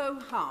it so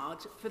hard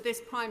for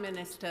this Prime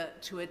Minister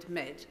to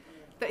admit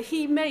that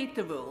he made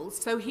the rules,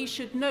 so he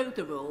should know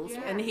the rules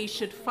and he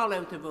should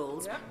follow the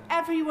rules?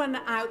 Everyone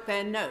out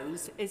there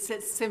knows it's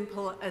as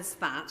simple as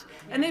that.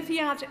 And if he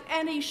had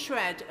any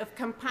shred of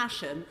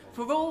compassion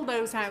for all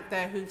those out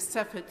there who've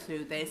suffered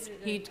through this,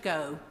 he'd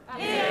go.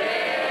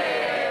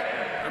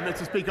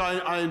 Mr. Speaker,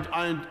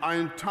 I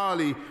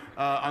entirely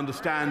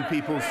understand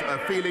people's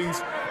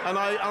feelings, and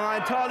I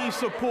entirely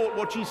support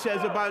what she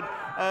says about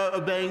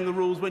obeying the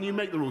rules when you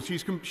make the rules.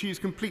 She's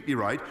completely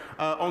right.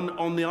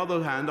 On the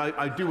other hand,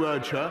 I do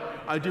urge her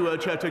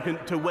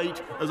to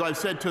wait, as I've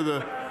said to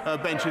the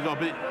benches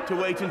opposite, to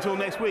wait until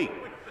next week.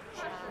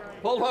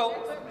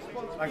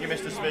 Thank you,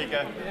 Mr.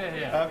 Speaker.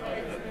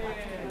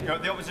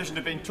 The opposition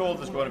have been told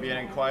there's going to be an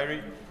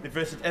inquiry. They've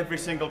visited every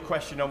single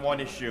question on one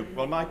issue.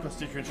 Well, my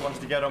constituency wants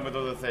to get on with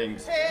other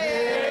things.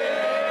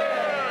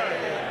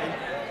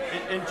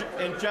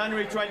 In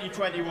January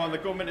 2021, the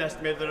government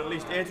estimated that at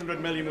least 800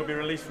 million will be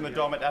released from the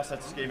Dormant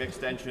Assets Scheme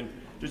extension.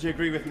 Does you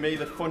agree with me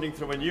that funding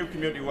through a new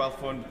community wealth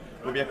fund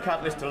will be a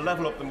catalyst to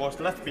level up the most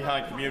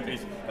left-behind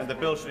communities, and the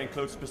bill should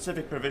include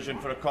specific provision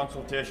for a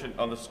consultation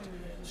on the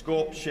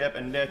scope, shape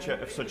and nature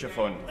of such a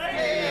fund?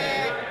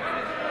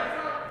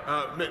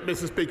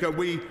 Mr. Speaker,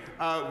 we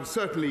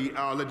certainly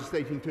are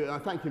legislating to,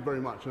 thank you very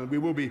much, and we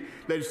will be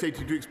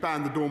legislating to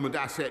expand the Dormant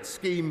Assets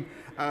Scheme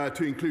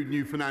to include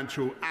new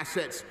financial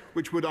assets,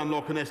 which would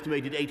unlock an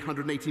estimated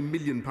 £880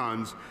 million.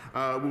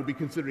 We'll be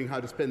considering how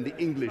to spend the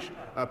English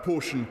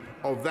portion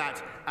of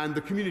that, and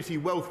the Community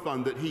Wealth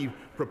Fund that he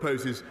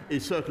proposes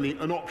is certainly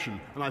an option,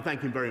 and I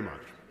thank him very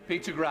much.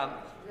 Peter Grant.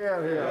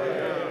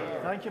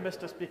 Thank you,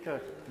 Mr.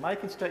 Speaker. My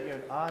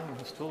constituent Anne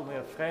has told me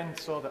a friend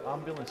saw the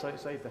ambulance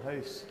outside the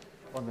house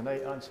on the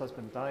night Anne's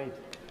husband died.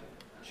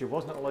 She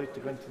wasn't allowed to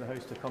go into the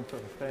house to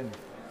comfort her friend.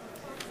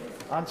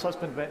 Anne's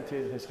husband went to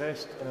his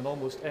rest in an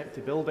almost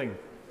empty building,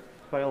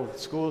 while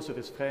scores of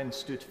his friends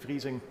stood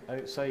freezing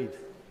outside.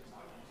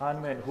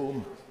 Anne went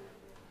home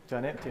to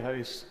an empty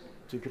house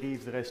to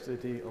grieve the rest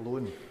of the day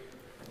alone.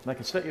 My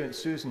constituent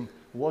Susan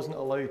wasn't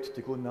allowed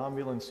to go in the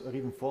ambulance or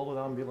even follow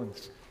the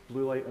ambulance,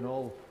 blue light and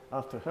all,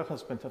 after her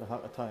husband had a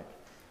heart attack.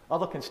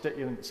 Other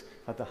constituents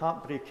had the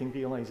heartbreaking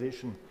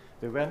realisation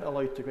they weren't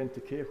allowed to go into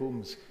care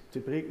homes to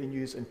break the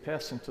news in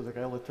person to their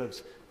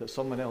relatives that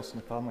someone else in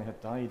the family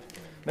had died.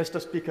 Mr.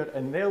 Speaker,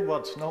 in their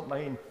words, not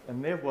mine,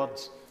 in their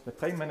words, the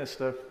Prime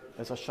Minister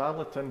is a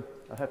charlatan,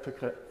 a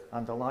hypocrite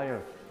and a liar.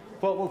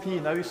 What will he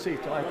now say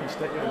to my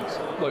constituents?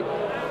 Look,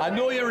 I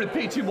know you're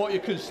repeating what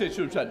your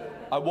constituents said.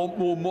 I want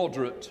more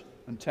moderate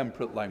and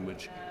temperate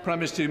language. Prime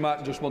Minister, you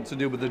might just want to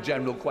deal with the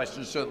general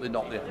question, certainly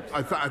not the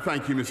answer. I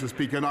thank you, Mr.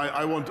 Speaker, and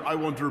I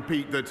want to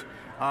repeat that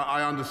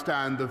I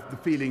understand the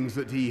feelings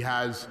that he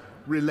has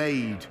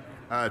relayed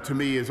to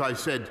me, as I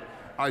said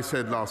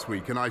last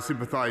week, and I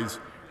sympathise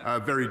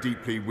very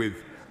deeply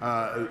with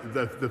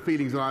the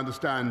feelings, and I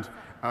understand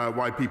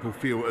why people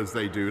feel as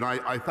they do. And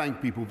I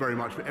thank people very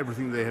much for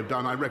everything they have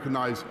done. I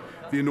recognise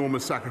the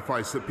enormous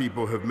sacrifice that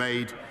people have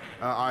made.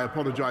 I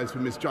apologise for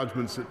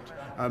misjudgments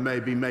that may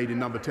have been made in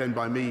number 10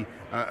 by me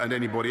and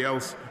anybody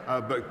else,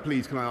 but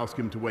please can I ask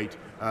him to wait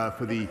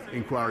for the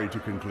inquiry to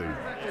conclude.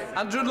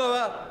 Andrew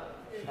Lower.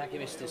 Thank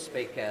you, Mr.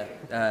 Speaker.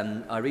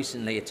 I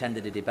recently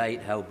attended a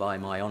debate held by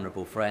my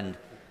honourable friend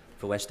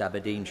for West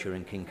Aberdeenshire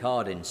and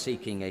Kincardine,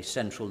 seeking a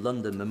central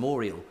London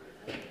memorial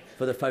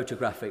for the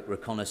Photographic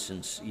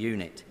Reconnaissance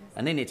Unit.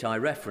 And in it I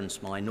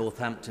referenced my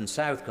Northampton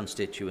South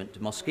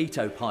constituent,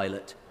 mosquito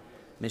pilot,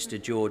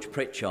 Mr. George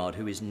Pritchard,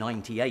 who is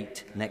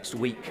 98 next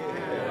week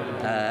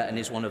and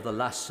is one of the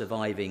last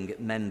surviving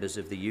members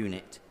of the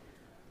unit.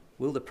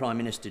 Will the Prime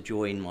Minister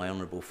join my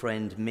honourable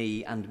friend,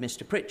 me and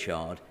Mr.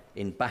 Pritchard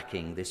in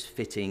backing this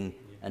fitting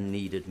and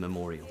needed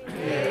memorial?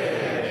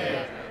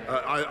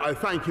 I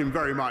thank him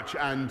very much,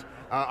 and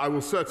I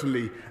will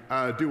certainly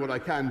do what I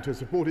can to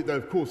support it, though,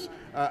 of course,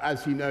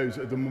 as he knows,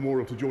 the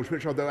memorial to George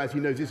Pritchard, though, as he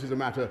knows, this is a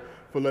matter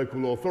for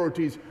local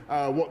authorities.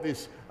 What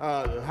this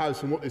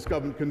House and what this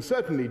government can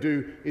certainly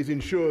do is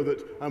ensure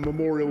that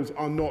memorials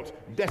are not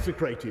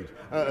desecrated,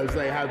 as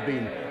they have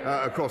been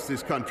across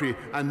this country,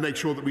 and make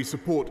sure that we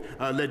support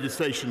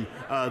legislation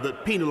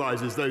that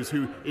penalises those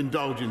who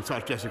indulge in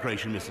such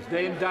desecration, Mr.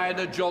 Dame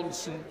Diana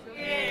Johnson.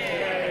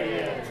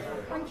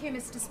 Thank you,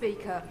 Mr.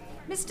 Speaker.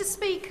 Mr.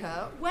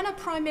 Speaker, when a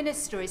Prime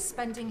Minister is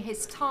spending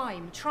his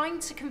time trying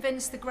to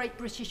convince the great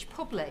British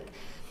public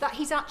that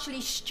he's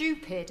actually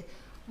stupid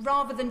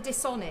rather than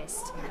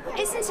dishonest,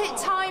 isn't it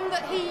time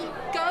that he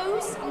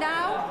goes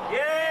now?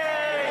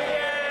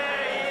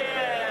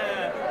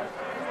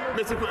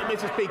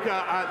 Mr. Speaker,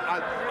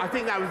 I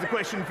think that was a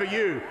question for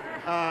you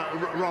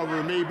rather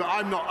than me, but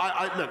I'm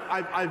not. Look,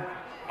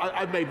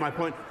 I've made my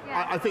point.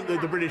 Yeah. I think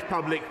that the British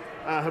public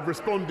have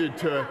responded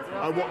to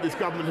what this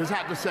government has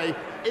had to say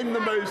in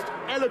the most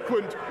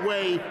eloquent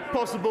way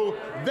possible.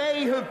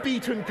 They have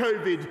beaten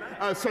COVID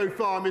so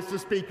far, Mr.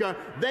 Speaker.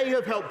 They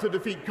have helped to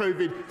defeat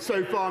COVID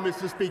so far,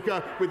 Mr.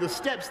 Speaker, with the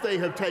steps they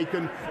have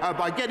taken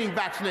by getting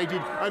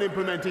vaccinated and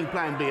implementing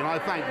Plan B, and I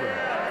thank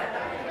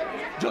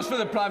them. Just for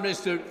the Prime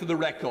Minister, for the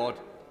record,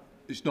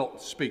 it's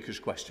not Speaker's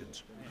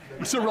questions.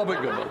 Sir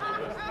Robert Goodall.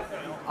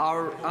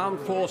 Our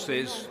armed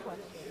forces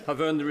have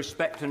earned the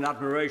respect and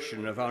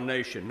admiration of our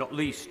nation, not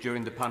least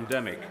during the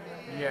pandemic.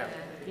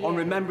 On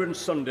Remembrance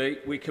Sunday,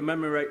 we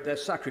commemorate their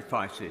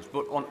sacrifices,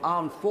 but on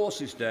Armed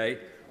Forces Day,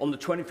 on the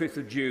 25th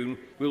of June,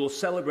 we will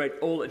celebrate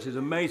all that is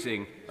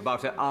amazing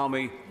about our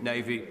Army,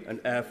 Navy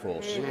and Air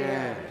Force.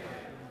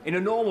 In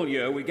a normal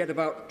year, we get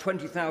about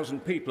 20,000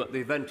 people at the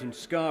event in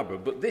Scarborough,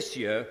 but this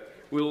year,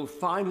 we will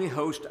finally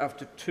host,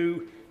 after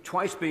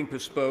twice being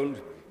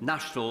postponed,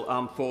 National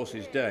Armed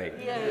Forces Day.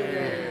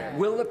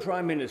 Will the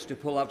Prime Minister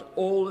pull out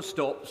all the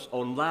stops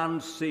on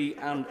land, sea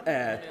and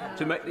air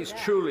to make this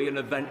truly an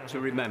event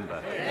to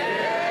remember?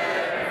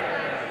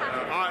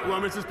 Well,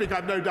 Mr. Speaker, I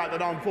have no doubt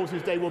that Armed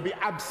Forces Day will be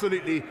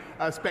absolutely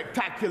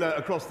spectacular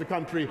across the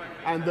country,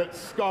 and that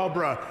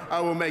Scarborough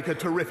will make a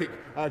terrific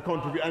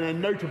contribution and a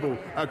notable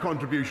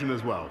contribution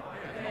as well.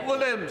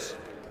 Williams.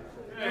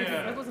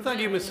 Thank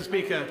you, Mr.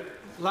 Speaker.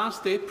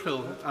 Last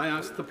April, I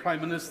asked the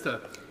Prime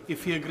Minister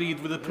if he agreed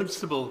with the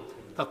principle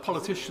that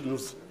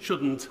politicians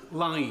shouldn't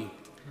lie.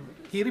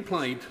 He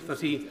replied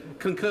that he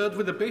concurred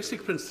with the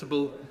basic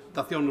principle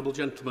that the honourable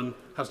gentleman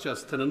has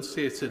just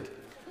enunciated.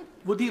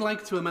 Would he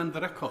like to amend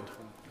the record?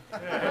 No,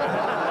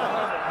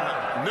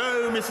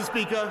 Mr.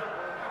 Speaker.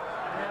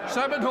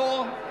 Simon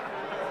Hall.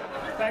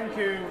 Thank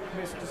you,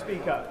 Mr.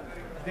 Speaker.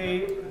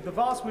 The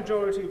vast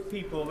majority of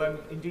people, and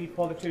indeed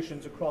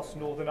politicians across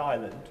Northern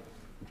Ireland,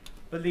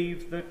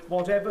 believe that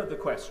whatever the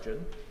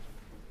question,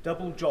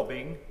 double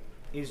jobbing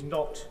is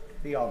not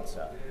the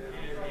answer.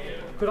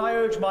 Could I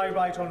urge my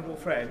right honourable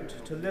friend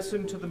to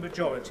listen to the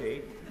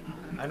majority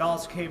and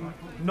ask him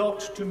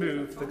not to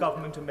move the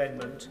government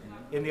amendment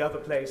in the other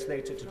place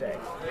later today?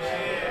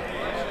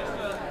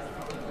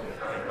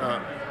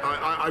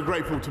 I'm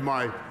grateful to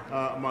my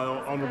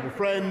honourable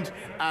friend,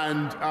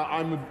 and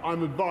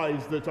I'm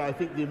advised that I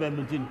think the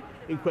amendment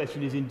in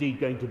question is indeed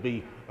going to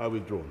be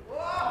withdrawn.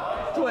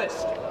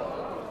 Twist.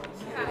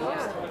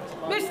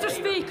 Mr.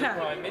 Speaker,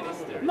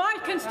 my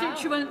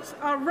constituents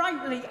are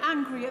rightly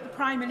angry at the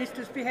Prime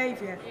Minister's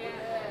behaviour.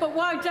 But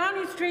while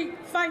Downing Street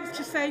fights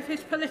to save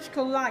his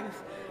political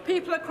life,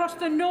 people across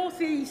the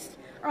North East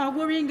are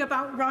worrying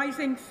about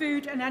rising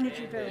food and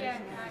energy bills,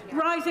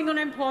 rising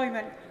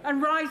unemployment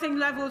and rising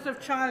levels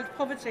of child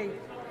poverty.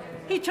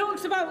 He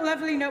talks about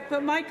levelling up,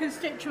 but my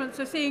constituents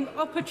are seeing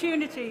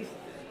opportunities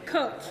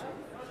cut.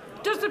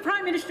 Does the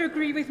Prime Minister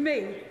agree with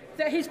me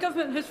that his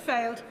government has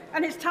failed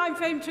and it's time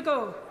for him to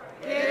go?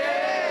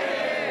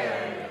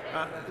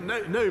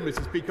 No,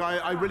 Mr. Speaker,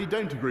 I really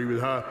don't agree with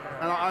her,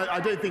 and I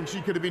don't think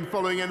she could have been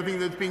following anything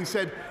that's been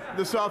said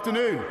this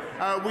afternoon.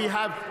 We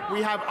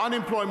have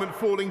unemployment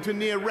falling to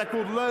near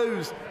record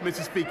lows,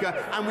 Mr. Speaker,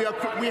 and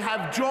we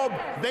have job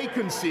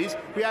vacancies.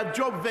 We have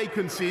job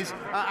vacancies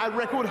at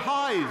record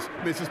highs,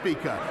 Mr.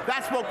 Speaker.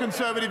 That's what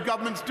Conservative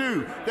governments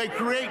do. They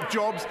create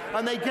jobs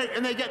and they get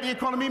the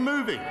economy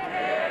moving.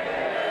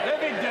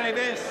 David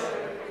Davis.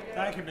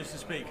 Thank you, Mr.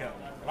 Speaker.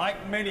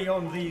 Like many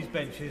on these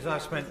benches, I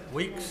spent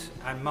weeks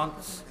and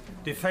months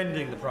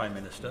defending the Prime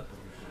Minister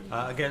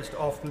against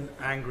often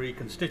angry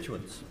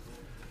constituents.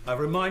 I've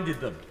reminded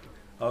them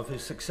of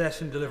his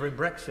success in delivering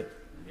Brexit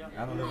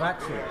and on the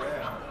vaccine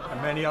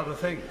and many other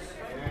things.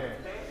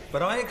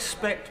 But I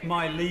expect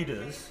my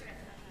leaders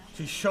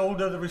to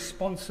shoulder the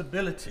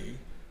responsibility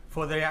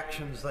for the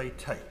actions they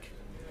take.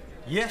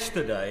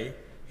 Yesterday,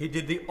 he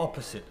did the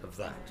opposite of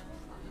that.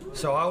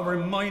 So I'll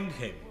remind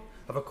him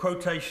of a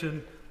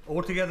quotation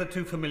altogether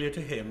too familiar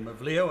to him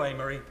of Leo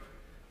Amery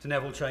to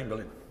Neville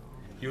Chamberlain.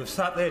 You have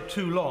sat there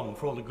too long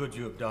for all the good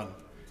you have done.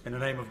 In the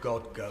name of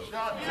God, go.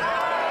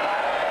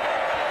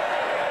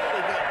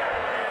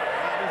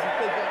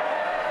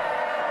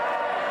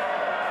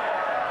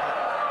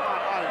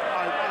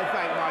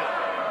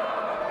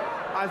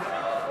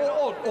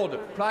 Order.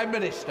 Prime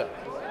Minister.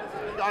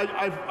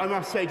 I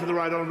must say to the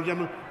right honourable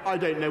gentleman, I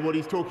don't know what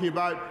he's talking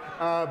about,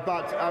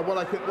 but what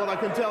I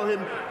can tell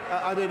him,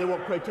 I don't know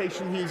what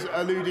quotation he's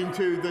alluding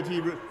to that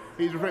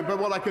he's referring. But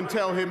what I can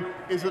tell him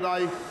is that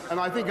I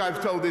think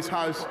I've told this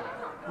House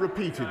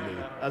repeatedly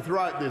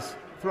throughout this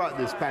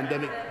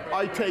pandemic,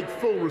 I take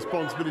full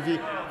responsibility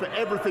for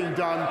everything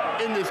done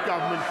in this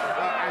government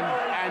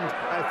and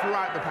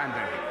throughout the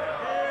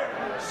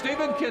pandemic.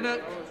 Stephen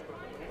Kinnock.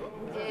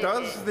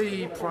 Does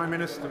the Prime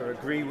Minister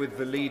agree with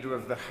the Leader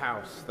of the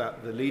House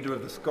that the Leader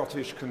of the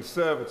Scottish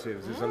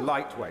Conservatives is a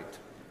lightweight?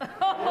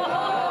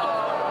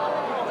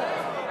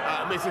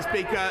 Mr.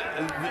 Speaker,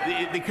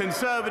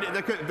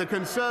 the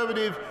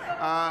Conservative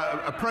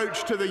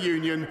approach to the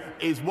Union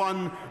is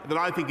one that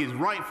I think is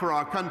right for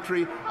our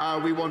country.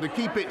 We want to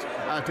keep it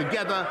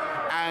together,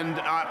 and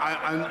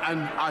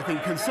I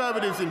think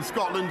Conservatives in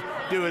Scotland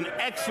do an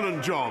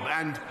excellent job,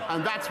 and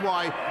that's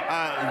why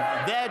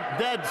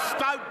their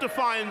stout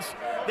defiance,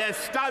 their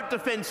stout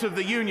defence of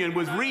the Union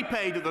was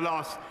repaid at the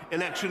last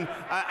election,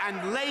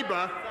 and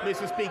Labour,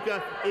 Mr.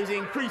 Speaker, is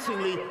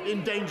increasingly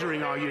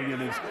endangering our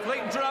unions.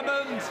 Fleet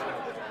Drummond.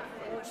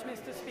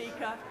 Mr.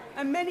 Speaker,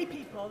 and many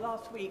people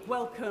last week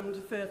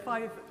welcomed the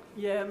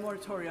 5-year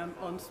moratorium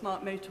on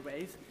smart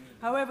motorways.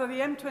 However, the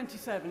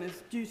M27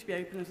 is due to be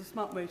open as a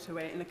smart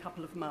motorway in a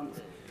couple of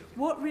months.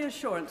 What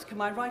reassurance can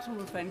my right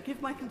honourable friend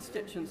give my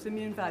constituents in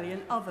Meon Valley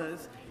and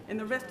others in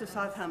the rest of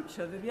South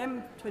Hampshire that the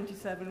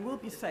M27 will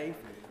be safe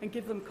and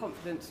give them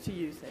confidence to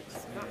use it?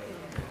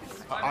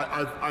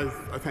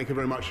 I thank her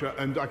very much,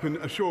 and I can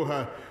assure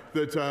her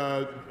that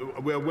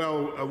we're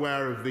well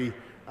aware of the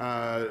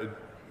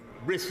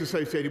risks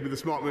associated with the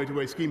smart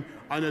motorway scheme.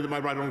 I know that my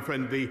right honourable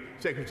friend, the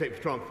Secretary of State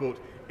for Transport,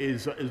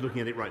 is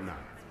looking at it right now.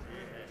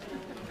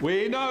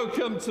 We now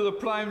come to the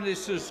Prime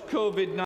Minister's COVID-19